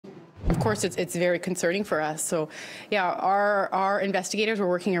Of course, it's very concerning for us. So, yeah, our investigators were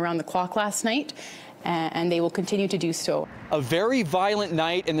working around the clock last night, and they will continue to do so. A very violent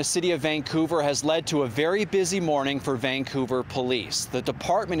night in the city of Vancouver has led to a very busy morning for Vancouver police. The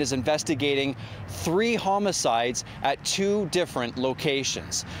department is investigating 3 homicides at 2 different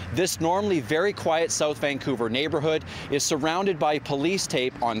locations. This normally very quiet South Vancouver neighborhood is surrounded by police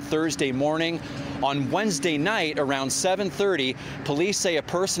tape on Thursday morning. On Wednesday night, around 7:30, police say a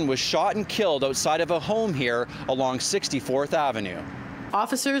person was shot and killed outside of a home here along 64th Avenue.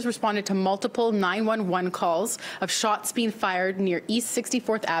 Officers responded to multiple 911 calls of shots being fired near East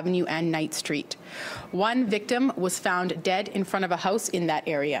 64th Avenue and Knight Street. One victim was found dead in front of a house in that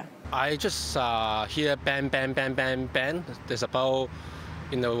area. I just hear bang, bang, bang, bang, bang. There's about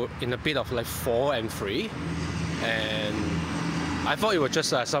in a bit of like 4 and 3, and I thought it was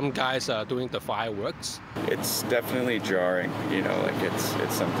just some guys doing the fireworks. It's definitely jarring, you know, like it's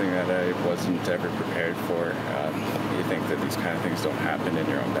something that I wasn't ever prepared for. You think that these kind of things don't happen in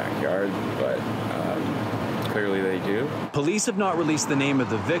your own backyard, but clearly they do. Police have not released the name of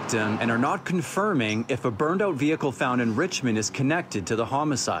the victim and are not confirming if a burned out vehicle found in Richmond is connected to the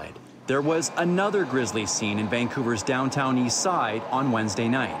homicide. There was another grisly scene in Vancouver's downtown east side on Wednesday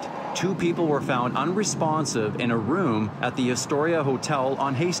night. 2 people were found unresponsive in a room at the Astoria Hotel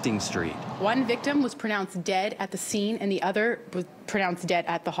on Hastings Street. One victim was pronounced dead at the scene and the other was pronounced dead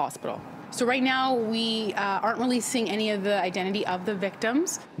at the hospital. So right now we aren't releasing any of the identity of the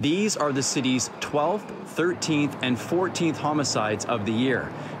victims. These are the city's 12th, 13th, and 14th homicides of the year.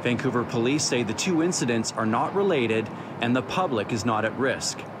 Vancouver police say the 2 incidents are not related and the public is not at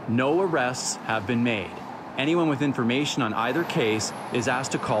risk. No arrests have been made. Anyone with information on either case is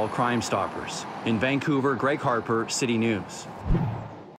asked to call Crime Stoppers. In Vancouver, Greg Harper, City News.